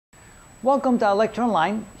Welcome to our lecture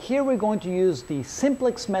online. Here we're going to use the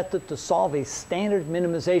Simplex method to solve a standard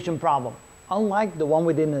minimization problem. Unlike the one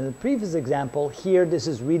we did in the previous example, here this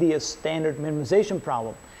is really a standard minimization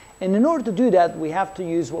problem. And in order to do that, we have to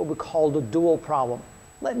use what we call the dual problem.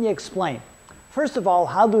 Let me explain. First of all,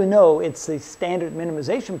 how do we know it's a standard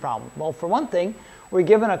minimization problem? Well, for one thing, we're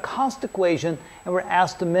given a cost equation and we're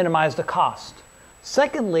asked to minimize the cost.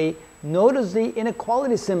 Secondly, notice the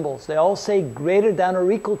inequality symbols. They all say greater than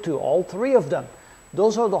or equal to, all three of them.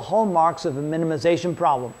 Those are the hallmarks of a minimization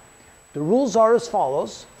problem. The rules are as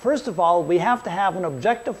follows. First of all, we have to have an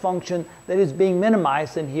objective function that is being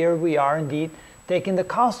minimized, and here we are indeed taking the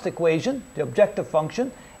cost equation, the objective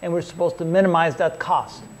function, and we're supposed to minimize that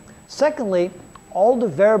cost. Secondly, all the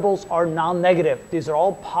variables are non-negative. These are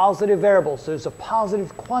all positive variables. There's a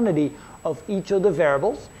positive quantity of each of the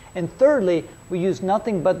variables. And thirdly, we use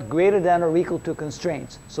nothing but greater than or equal to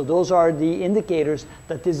constraints. So those are the indicators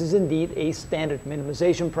that this is indeed a standard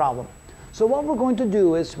minimization problem. So what we're going to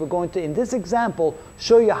do is we're going to, in this example,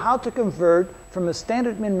 show you how to convert from a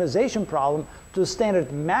standard minimization problem to a standard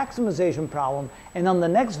maximization problem. And on the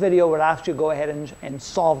next video, we'll actually go ahead and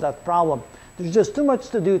solve that problem. There's just too much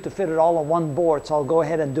to do to fit it all on one board, so I'll go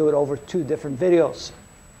ahead and do it over two different videos.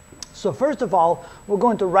 So first of all, we're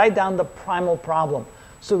going to write down the primal problem.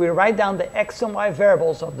 So we write down the x and y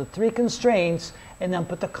variables of the three constraints and then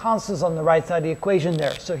put the constants on the right side of the equation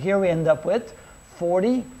there. So here we end up with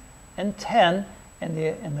 40 and 10, and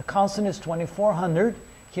the constant is 2400.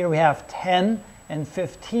 Here we have 10 and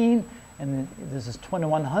 15, and this is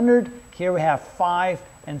 2100. Here we have 5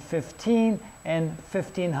 and 15 and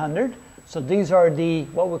 1500. So these are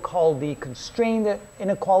what we call the constraint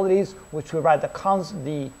inequalities, which we write the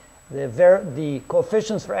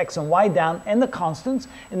coefficients for x and y down and the constants.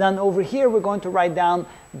 And then over here we're going to write down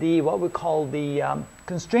what we call the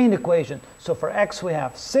constraint equation. So for x we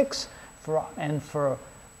have 6, and for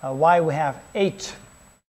y we have 8.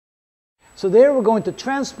 So there we're going to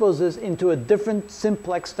transpose this into a different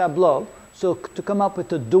simplex tableau, so to come up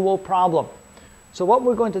with a dual problem. So what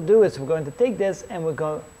we're going to do is we're going to take this and we're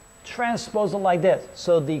going to transpose it like this.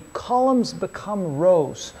 So the columns become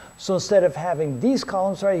rows. So instead of having these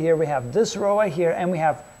columns right here, we have this row right here, and we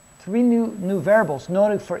have three new variables.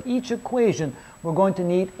 Note for each equation, we're going to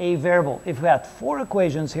need a variable. If we had 4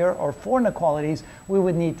 equations here, or 4 inequalities, we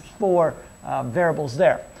would need 4 variables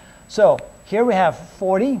there. So here we have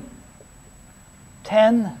 40,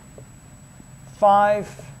 10,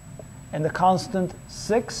 5, and the constant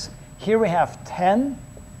 6. Here we have 10,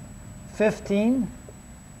 15,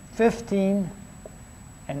 15,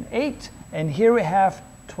 and 8. And here we have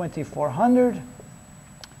 2400,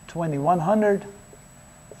 2100,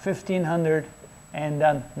 1500, and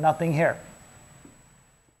then nothing here.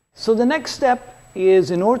 So the next step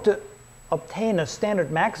is, in order to obtain a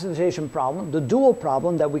standard maximization problem, the dual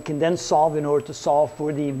problem that we can then solve in order to solve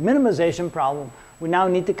for the minimization problem, we now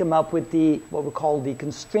need to come up with what we call the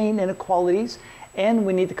constraint inequalities, and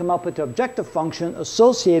we need to come up with the objective function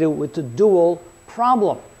associated with the dual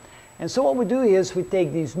problem. And so what we do is we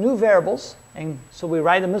take these new variables, and so we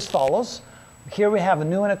write them as follows. Here we have a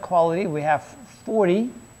new inequality. We have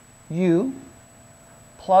 40u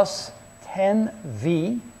plus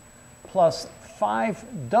 10v plus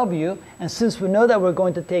 5w. And since we know that we're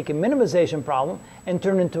going to take a minimization problem and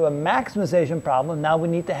turn it into a maximization problem, now we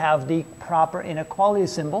need to have the proper inequality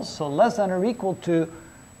symbols. So less than or equal to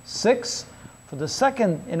 6. For the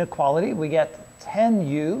second inequality, we get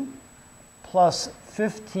 10u plus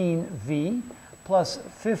 15v plus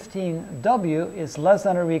 15w is less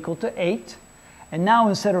than or equal to 8. And now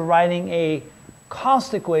instead of writing a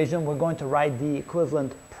cost equation, we're going to write the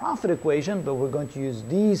equivalent profit equation, but we're going to use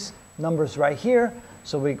these numbers right here.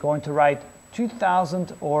 So we're going to write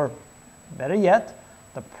 2000, or better yet,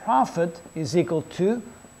 the profit is equal to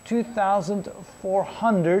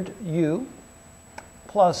 2400u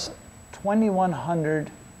plus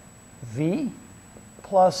 2100v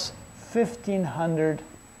plus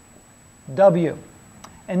 1500w.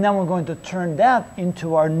 And then we're going to turn that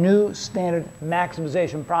into our new standard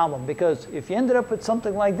maximization problem, because if you ended up with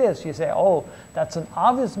something like this, you say, oh, that's an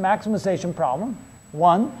obvious maximization problem.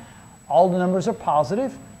 1, all the numbers are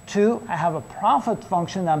positive. 2, I have a profit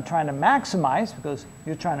function that I'm trying to maximize, because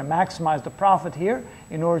you're trying to maximize the profit here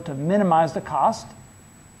in order to minimize the cost.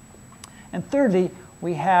 And thirdly,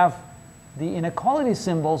 we have the inequality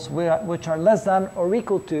symbols, which are less than or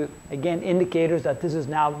equal to, again, indicators that this is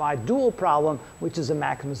now my dual problem, which is a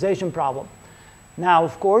maximization problem. Now,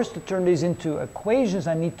 of course, to turn these into equations,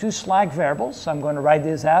 I need 2 slack variables. So I'm going to write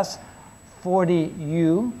this as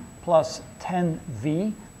 40u plus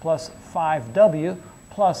 10v plus 5w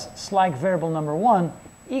plus slack variable number 1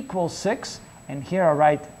 equals 6, and here I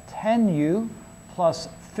write 10u plus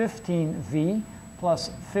 15v plus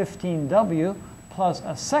 15w plus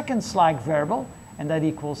a second slack variable, and that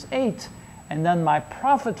equals 8. And then my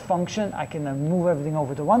profit function, I can then move everything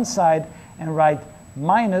over to one side and write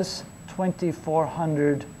minus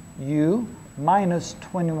 2400u minus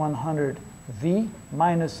 2100v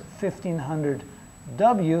minus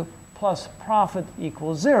 1500w plus profit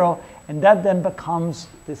equals 0. And that then becomes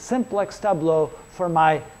the simplex tableau for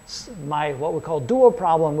my what we call dual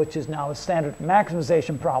problem, which is now a standard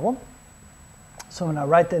maximization problem. So when I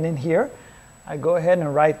write that in here, I go ahead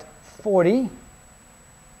and write 40,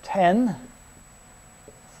 10,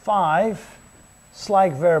 5,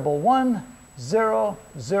 slack variable 1, 0,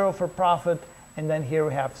 0 for profit, and then here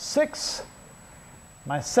we have 6.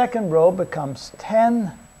 My second row becomes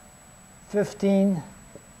 10, 15,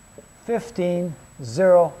 15,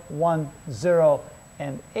 0, 1, 0,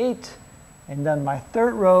 and 8. And then my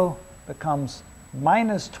third row becomes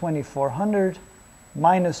minus 2400,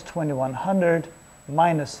 minus 2100,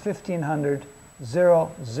 minus 1500,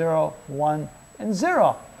 0, 0, 1, and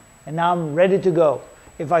 0. And now I'm ready to go.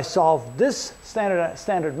 If I solve this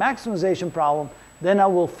standard maximization problem, then I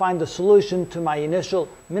will find the solution to my initial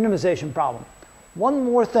minimization problem. One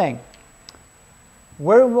more thing.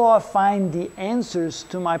 Where will I find the answers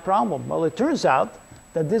to my problem? Well, it turns out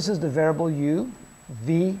that this is the variable u,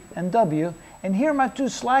 v, and w, and here are my two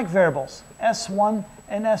slack variables, s1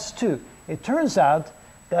 and s2. It turns out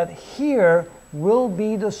that here will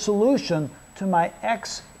be the solution to my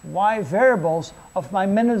x, y variables of my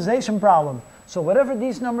minimization problem. So whatever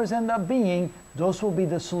these numbers end up being, those will be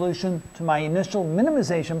the solution to my initial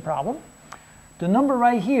minimization problem. The number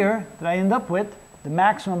right here that I end up with, the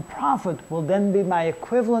maximum profit, will then be my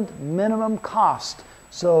equivalent minimum cost.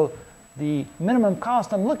 So the minimum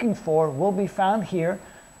cost I'm looking for will be found here.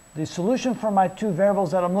 The solution for my two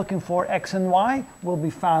variables that I'm looking for, x and y, will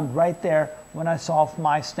be found right there when I solve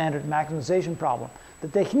my standard maximization problem. The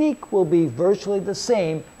technique will be virtually the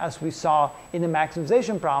same as we saw in the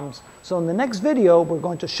maximization problems. So in the next video, we're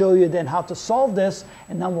going to show you then how to solve this,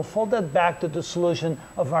 and then we'll fold that back to the solution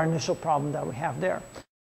of our initial problem that we have there.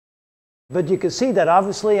 But you can see that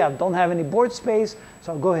obviously I don't have any board space,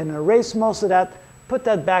 so I'll go ahead and erase most of that, put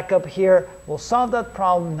that back up here, we'll solve that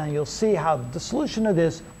problem, and then you'll see how the solution of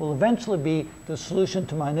this will eventually be the solution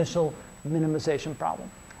to my initial minimization problem.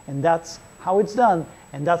 And that's how it's done,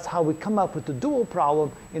 and that's how we come up with the dual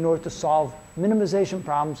problem in order to solve minimization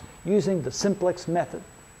problems using the simplex method.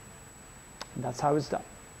 And that's how it's done.